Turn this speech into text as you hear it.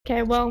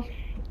Okay, well,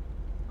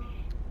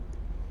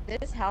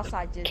 This house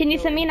I just can you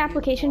built send me is an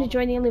application to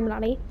beautiful. join the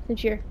Illuminati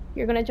since you're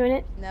gonna join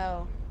it,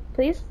 No,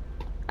 please?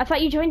 I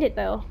thought you joined it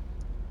though.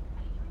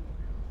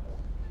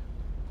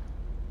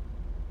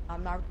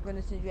 I'm not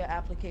gonna send you an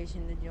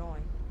application to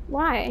join.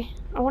 Why?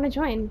 I want to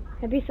join.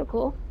 That'd be so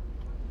cool.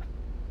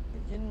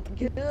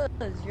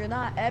 Cause you're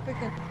not epic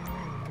enough.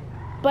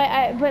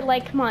 But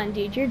like, come on,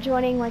 dude, you're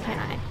joining. Why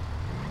can't I?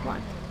 Come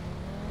on.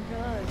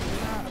 Because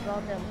you're not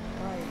about that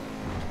life.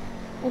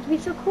 It'd be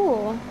so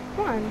cool.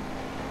 Come on.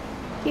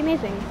 It'd be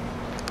amazing.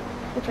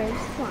 Okay,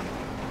 come on.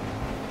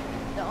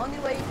 The only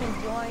way you can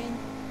join,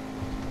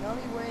 the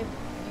only way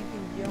you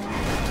can join,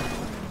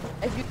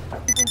 if you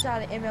can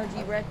try to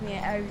MLG wreck me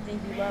and everything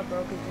you love,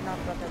 bro, because you're not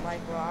about that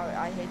life, bro.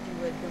 I hate you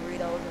with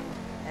Doritos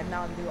and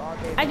Mountain Dew all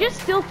day, bro. I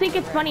just still think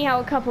it's funny how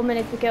a couple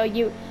minutes ago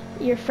your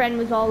friend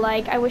was all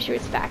like, I wish it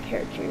was fat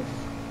characters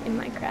in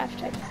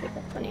Minecraft. I just think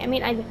that's funny. I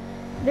mean,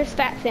 there's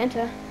Fat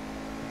Santa.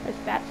 There's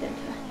Fat Santa.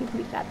 You can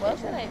be Fat Santa.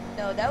 What's his name?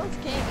 No, that was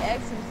King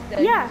X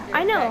instead. Yeah,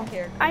 I know.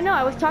 I know.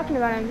 I was talking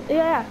about him.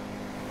 Yeah.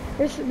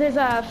 There's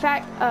a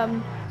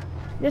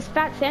there's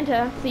Fat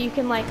Santa, so you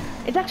can like.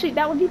 It's actually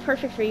that would be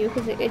perfect for you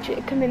because it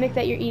can mimic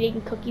that you're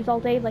eating cookies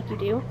all day like you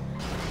do.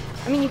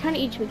 I mean, you kind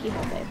of eat cookies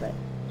all day, but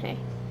hey,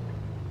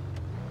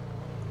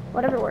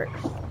 whatever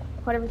works,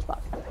 whatever's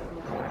possible.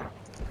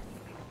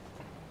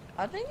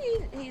 I think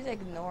he's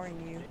ignoring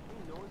you.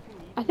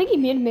 I think he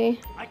muted me.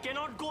 I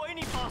cannot go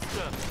any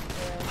faster.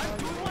 I'm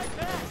doing my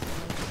best.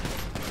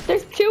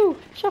 There's two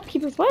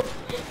shopkeepers. What?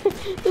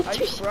 There's Are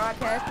two. you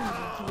broadcasting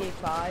GTA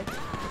 5?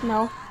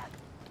 No.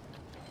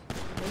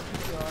 Yes,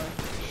 you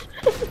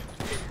are.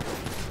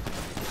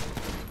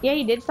 Yeah,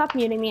 you did stop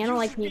muting me. I don't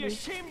like Be muting.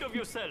 ashamed of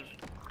yourself.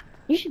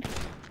 You should.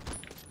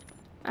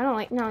 I don't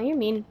like. No, you're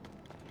mean.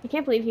 I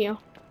can't believe you.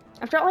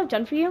 After all I've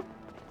done for you,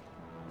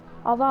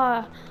 all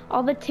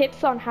the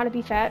tips on how to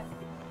be fat.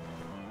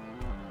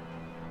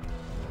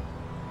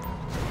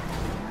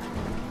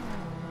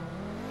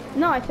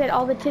 No, I said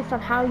all the tips on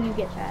how you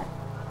get fat.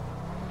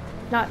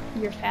 Not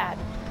you're fat.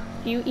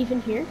 Do you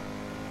even hear?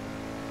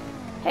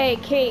 Hey,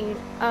 King.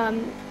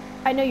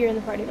 I know you're in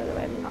the party, by the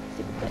way. I'm not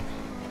stupid, but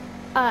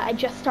I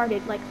just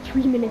started like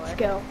 3 minutes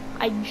ago.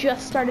 I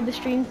just started the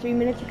stream 3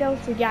 minutes ago,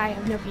 so yeah, I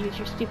have no views.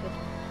 You're stupid.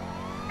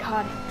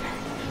 God.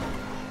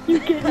 You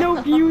get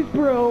no views,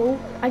 bro.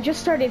 I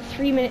just started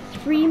 3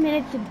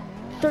 minutes and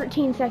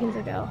 13 seconds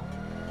ago.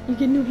 You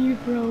get no views,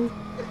 bro.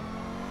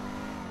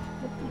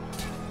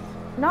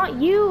 Not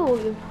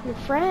you, your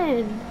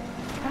friend.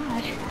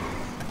 God.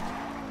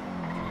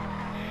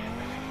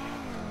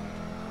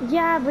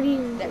 Yeah, but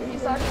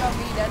He's talking about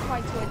me. That's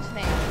my Twitch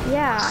name.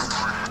 Yeah.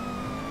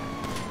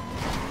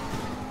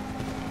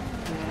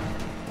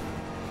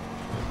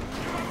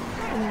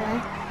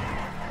 Anyway.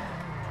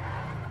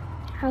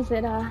 How's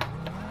it,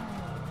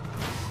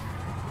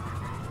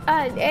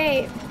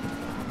 hey,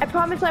 I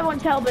promise I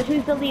won't tell, but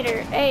who's the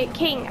leader? Hey,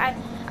 King,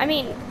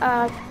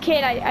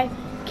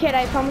 Kid,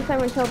 I promise I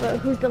won't tell, but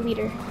who's the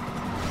leader?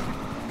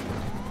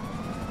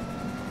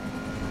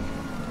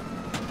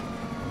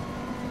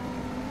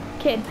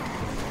 Kid.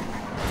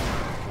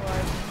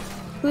 What?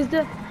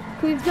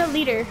 Who's the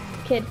leader,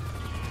 Kid? What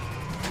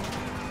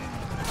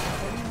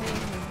do you mean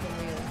who's the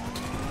leader?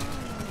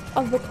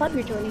 Of the club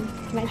you're joining.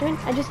 Can I join?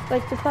 I just,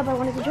 like, the club I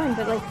wanted to join,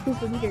 but, like, who's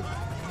the leader?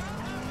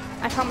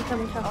 I promise I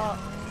won't tell.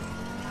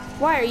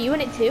 Why, are you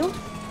in it too?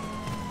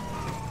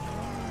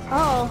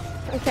 Oh,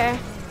 okay.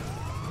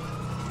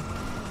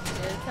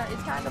 Yeah,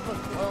 it's kind of a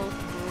closed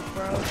group,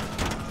 bro.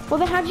 Well,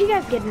 then how'd you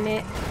guys get in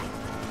it?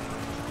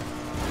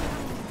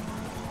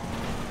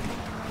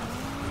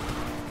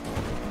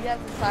 You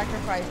have to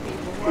sacrifice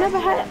people. Who Never are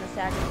you had- willing to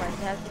sacrifice?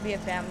 It has to be a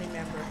family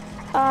member.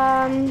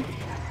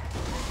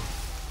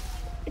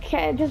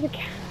 Okay, there's a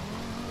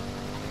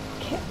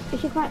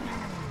he's not.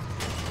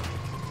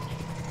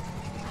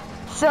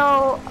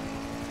 So,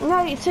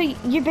 no, so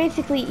you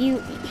basically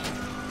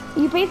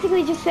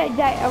just said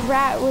that a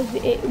rat was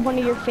one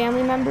of your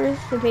family members,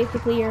 so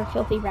basically you're a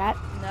filthy rat.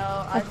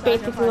 No, That's I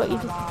basically what you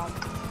sacrificed my just- mom.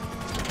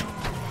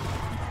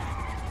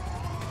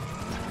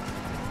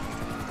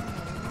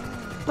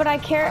 But I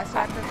care. I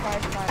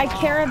sacrificed my I mom.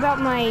 care about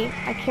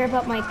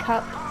my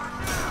cup.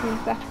 You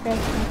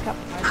sacrificed my cup.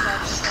 I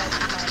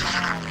sacrificed my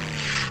mom.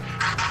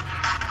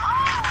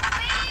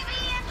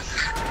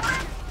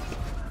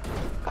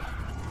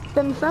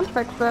 Them sound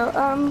effects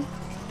though.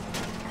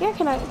 Yeah,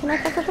 can I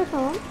sacrifice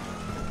my mom?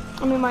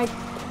 I mean my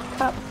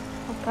cup.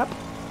 My cup.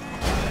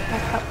 My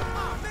cup.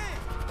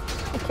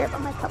 I care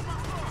about my cup.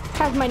 It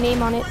has my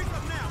name on it.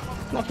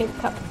 My favorite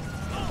cup.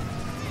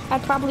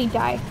 I'd probably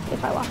die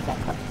if I lost that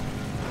cup.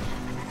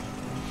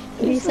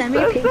 Can you send me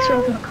a picture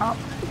of the cup?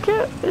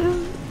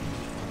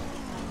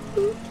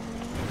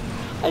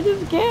 I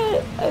just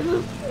can't.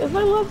 If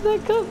I lost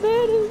that cup,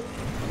 man,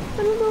 I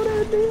don't know what I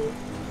would do.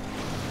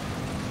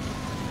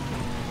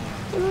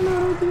 I don't know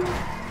what I would do.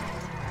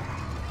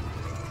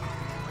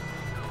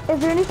 Is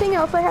there anything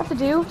else I have to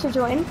do to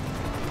join?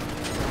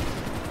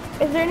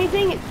 Is there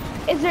anything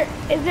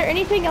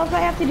else I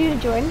have to do to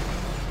join?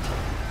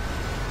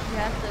 You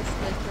have to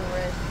split your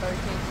wrist 13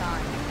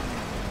 times.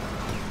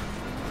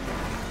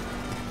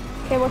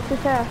 Okay, what's the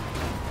test?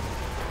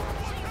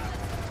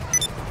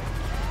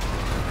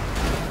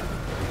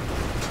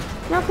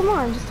 No, come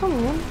on, just tell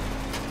me, man.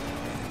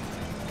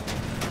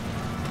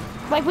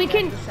 Like we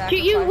can,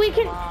 dude, you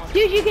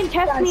can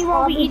test Guys, me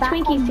while I'll we be eat back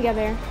Twinkies on-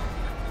 together.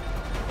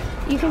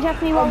 You can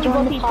test me while I'll we join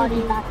both the eat party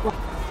Twinkies. back. You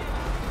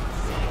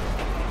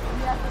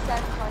have to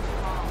sacrifice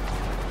your mom.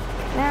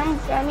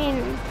 I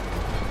mean,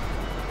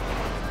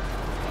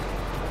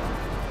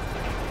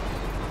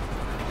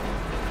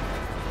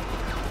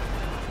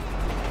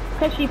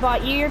 because she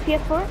bought you your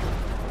PS4?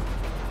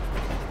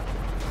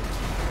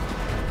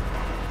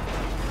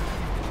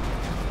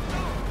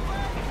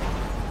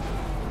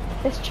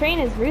 This train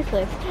is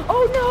ruthless.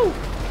 Oh no!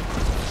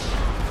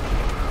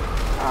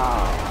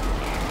 Oh.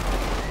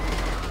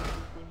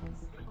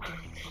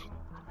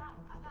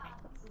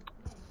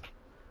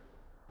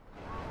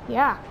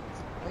 Yeah.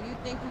 Where do you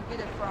think you get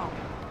it from?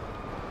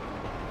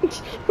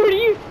 Where do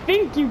you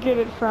think you get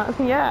it from?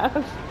 Yeah.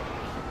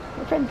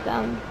 My friend's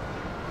dumb.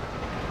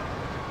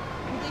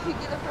 You think you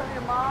get it from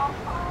your mom?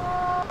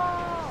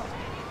 Oh!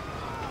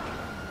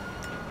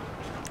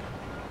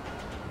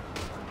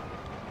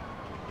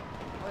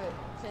 Wait,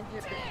 since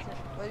you're,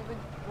 what were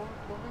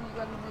you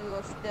gonna do?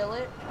 Go steal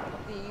it?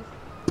 Thief?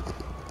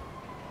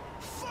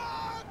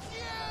 Fuck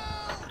you!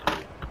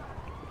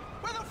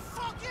 Where the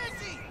fuck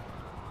is he?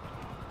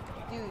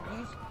 Dude,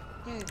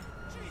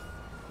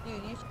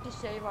 you should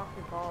shave off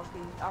your balls,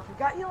 dude. I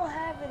forgot you don't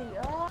have any.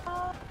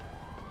 Oh.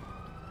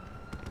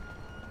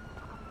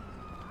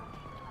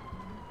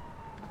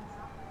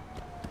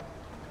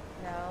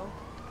 No,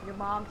 your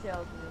mom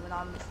tells me when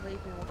I'm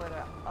sleeping with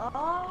her.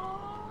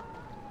 Oh.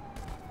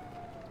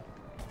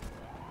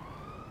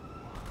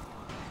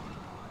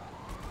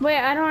 Wait,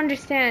 I don't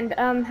understand.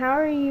 How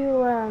are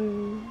you,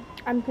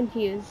 I'm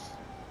confused.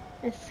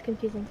 It's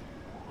confusing.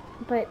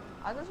 But,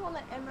 I just want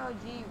an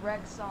MLG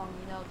Rex song,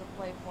 you know, to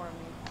play for me.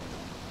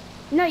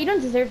 no, you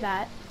don't deserve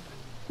that.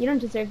 You don't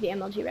deserve the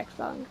MLG Rex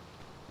song.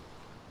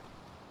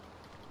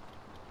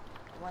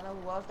 Wanna know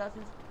who else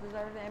doesn't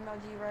deserve the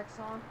MLG Rex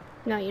song?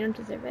 No, you don't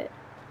deserve it.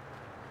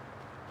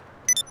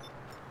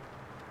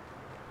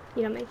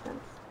 You don't make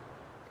sense.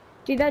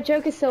 Dude, that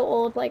joke is so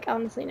old, like,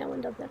 honestly, no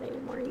one does that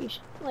anymore. You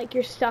should, like,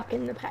 you're stuck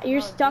in the past. You're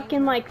stuck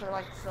in, like,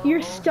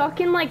 you're stuck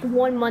in, like,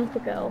 1 month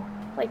ago.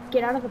 Like,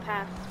 get out of the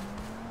past.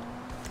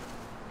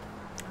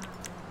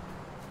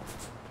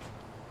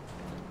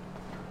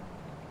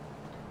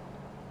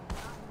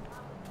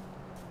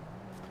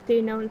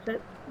 Dude, no one said,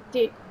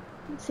 dude,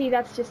 see,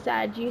 that's just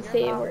sad. You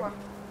say a word.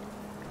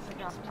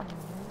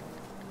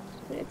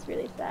 It's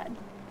really sad.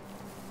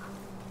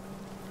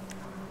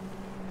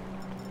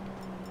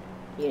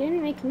 You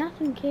didn't make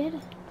nothing, kid.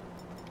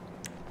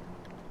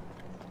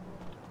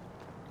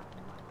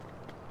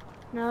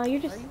 No,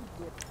 you're just...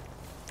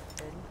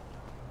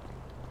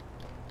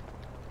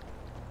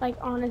 Like,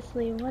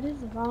 honestly, what is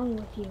wrong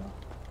with you?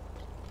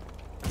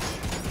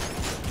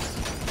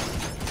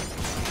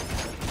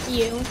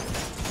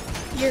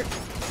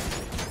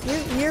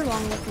 You're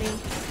wrong with me.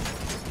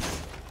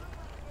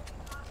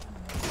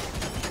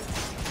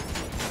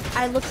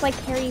 I look like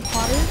Harry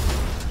Potter?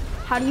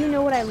 How do you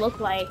know what I look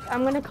like?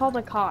 I'm gonna call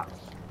the cops.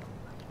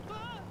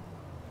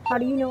 How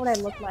do you know what I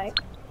look like?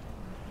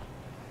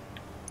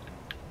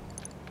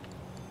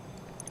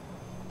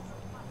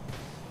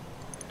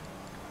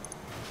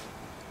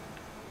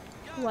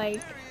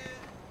 Like,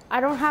 I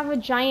don't have a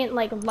giant,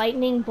 like,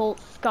 lightning bolt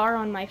scar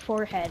on my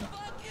forehead.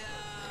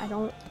 I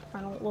don't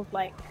look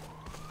like...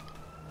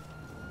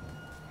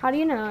 How do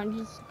you know? I'm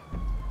just...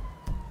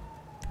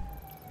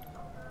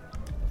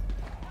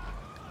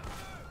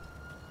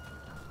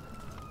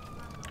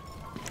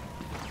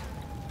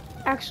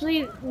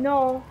 Actually,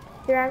 no.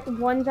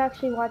 One's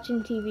actually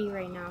watching TV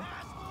right now.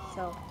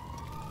 So,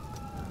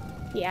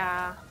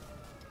 yeah.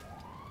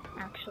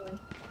 Actually.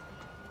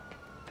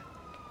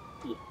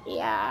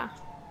 Yeah.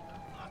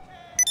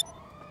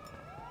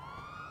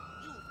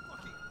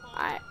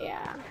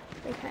 Yeah.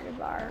 They kind of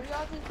are. Can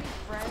y'all just be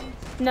friends?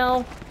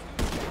 No.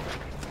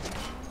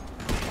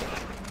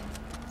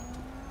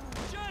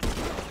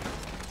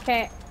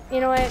 Okay, you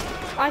know what?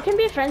 I can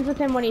be friends with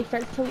him when he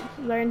starts to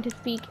learn to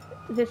speak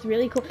this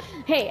really cool...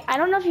 Hey, I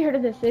don't know if you heard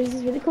of this. There's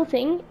this really cool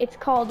thing. It's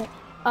called,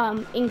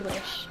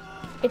 English.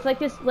 It's like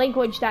this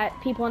language that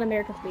people in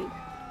America speak.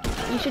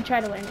 You should try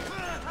to learn it.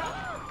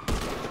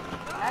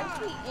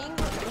 Actually,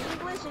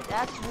 English is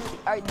actually...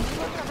 do you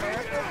live in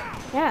America?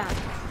 Yeah.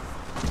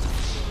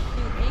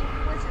 Dude,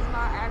 English is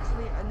not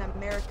actually an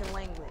American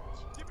language.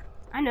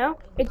 I know.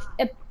 It's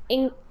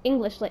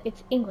English.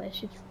 It's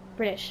English. It's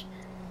British.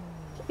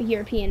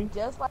 European.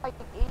 Just like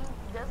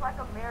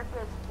America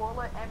is full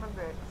of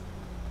immigrants.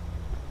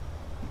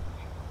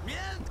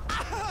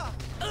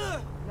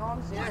 No,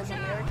 I'm serious.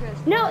 America is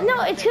full No, of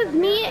it's because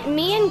immigrants.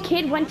 me and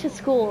Kid went to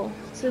school,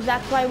 so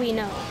that's why we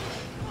know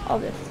all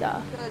this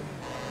stuff. Because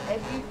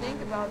if you think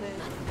about it,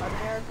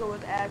 America was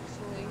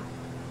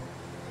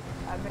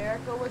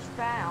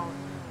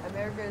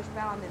America is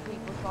found and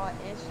people thought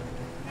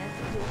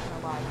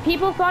institutionalized.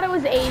 People thought it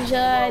was Asia,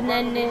 and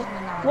then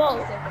whoa.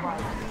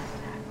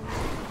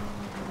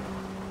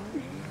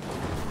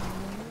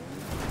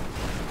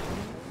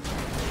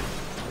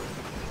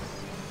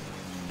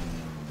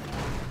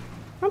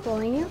 I'm not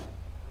bullying you.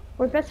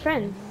 We're best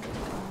friends.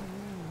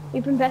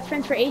 We've been best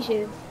friends for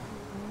ages.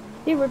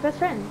 Dude, we're best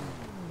friends.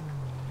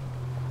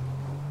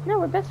 No,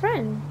 we're best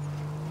friends.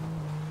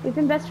 We've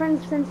been best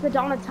friends since the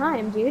dawn of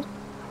time, dude.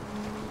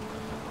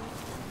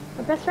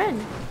 We're best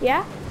friends,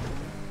 yeah?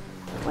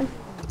 One.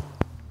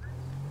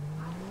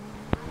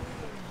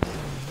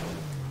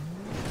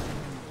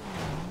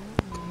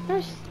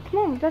 No, just, come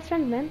on, we're best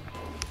friends, man.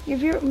 Your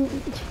viewer,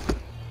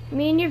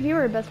 me and your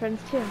viewer are best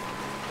friends too.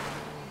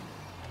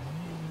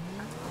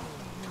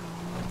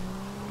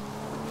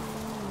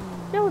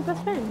 No, we're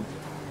best friends.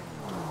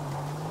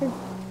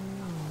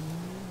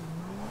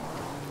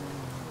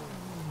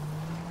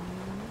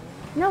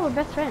 No, we're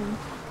best friends.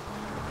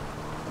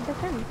 We're best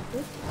friends,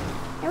 dude.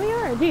 Yeah, we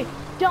are, dude.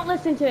 Don't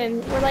listen to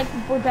him.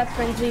 We're best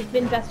friends. We've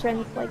been best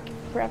friends like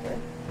forever.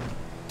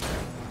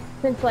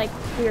 Since like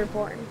we were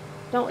born.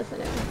 Don't listen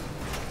to him.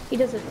 He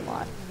does this a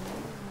lot.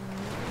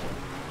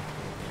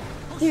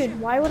 Dude,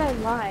 why would I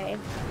lie?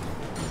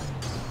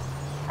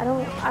 I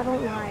don't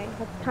lie.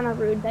 That's kind of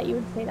rude that you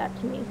would say that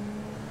to me.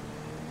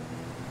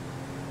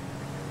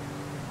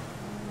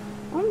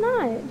 I'm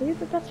not, dude.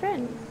 We're best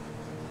friends.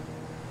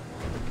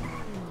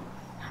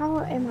 How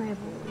am I a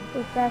bully?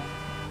 We're best.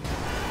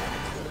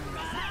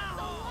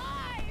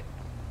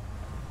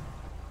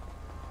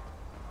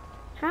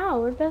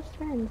 How? We're best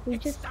friends. We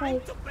just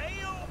like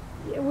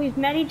we've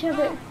met each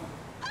other.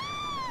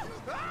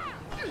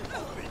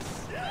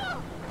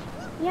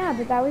 Yeah,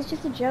 but that was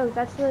just a joke.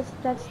 That's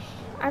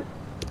I'm.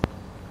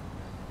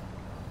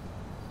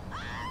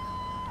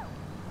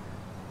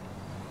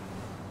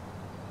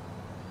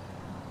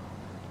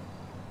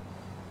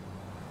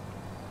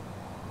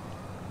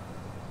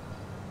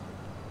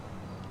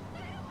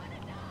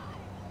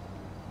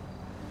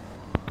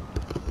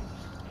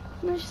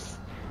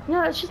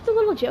 No, it's just a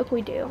little joke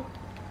we do.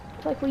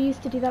 It's like we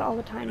used to do that all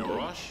the time, dude.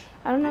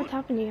 I don't know what's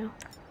happened to you.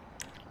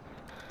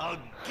 Oh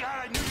God,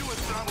 I knew you were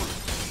trouble.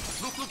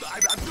 Look,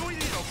 I'm doing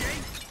it, okay?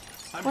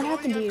 What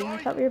happened to you? I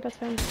thought we were best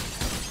friends.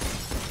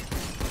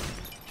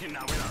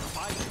 Now we're not a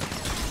fight.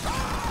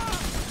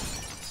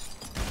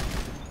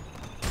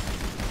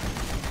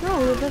 No,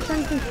 we were best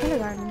friends since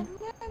kindergarten.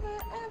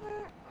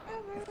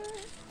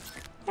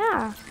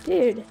 Yeah,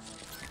 dude.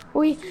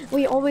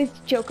 We always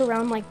joke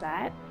around like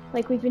that.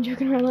 Like we've been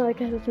joking around like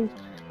that since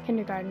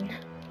kindergarten.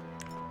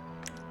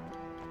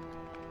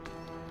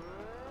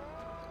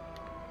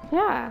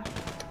 Yeah.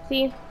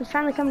 See, we're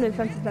finally coming to the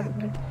senses of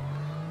everything.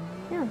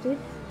 Yeah, dude.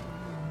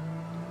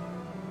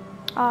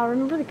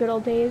 Remember the good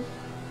old days?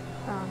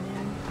 Oh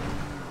man.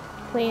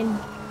 Playing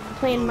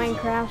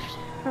Minecraft.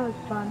 That was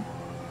fun.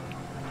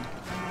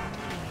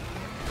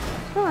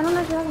 No, I don't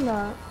know what you're talking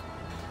about.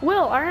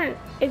 Will,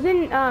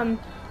 isn't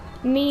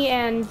me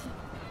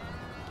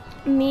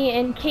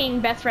and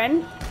King best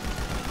friends?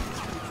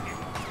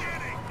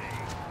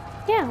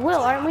 Yeah, Will,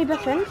 aren't we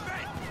best friends?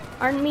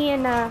 Haven't me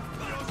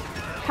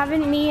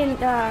and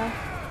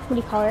what do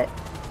you call it?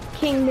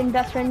 King been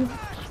best friends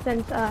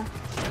since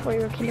we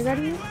were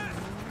kindergarten years?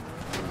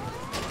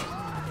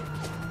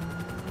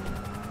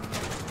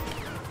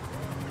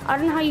 I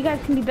don't know how you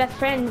guys can be best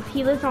friends.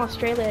 He lives in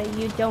Australia.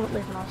 You don't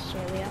live in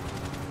Australia.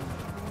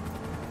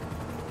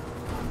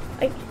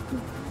 Like,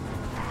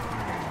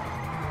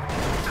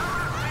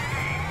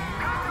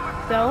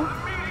 so,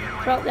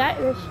 that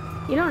was,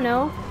 you don't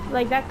know.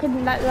 Like that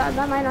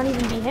might not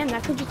even be him.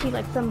 That could just be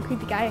like some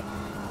creepy guy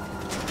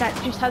that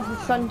just has his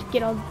son to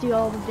do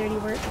all the dirty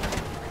work.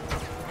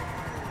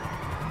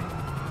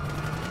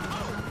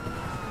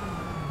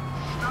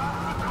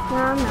 No,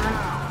 I'm not.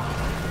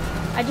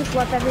 I just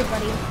love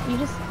everybody. You're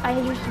just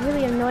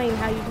really annoying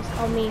how you just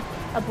call me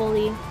a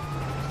bully.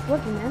 Just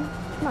love you, man.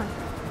 Come on.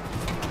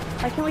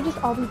 Why can't we just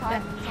all be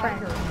best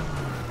friends?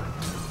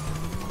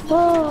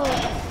 Whoa.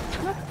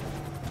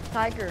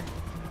 Tiger.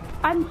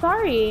 I'm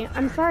sorry.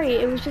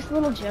 It was just a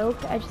little joke.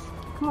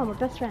 Come on, we're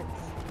best friends.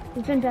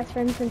 We've been best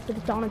friends since the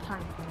dawn of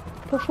time.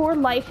 Before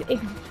life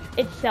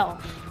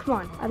itself. Come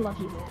on, I love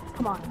you, man.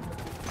 Come on.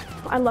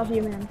 I love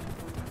you, man.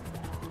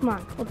 Come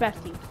on, we're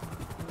besties.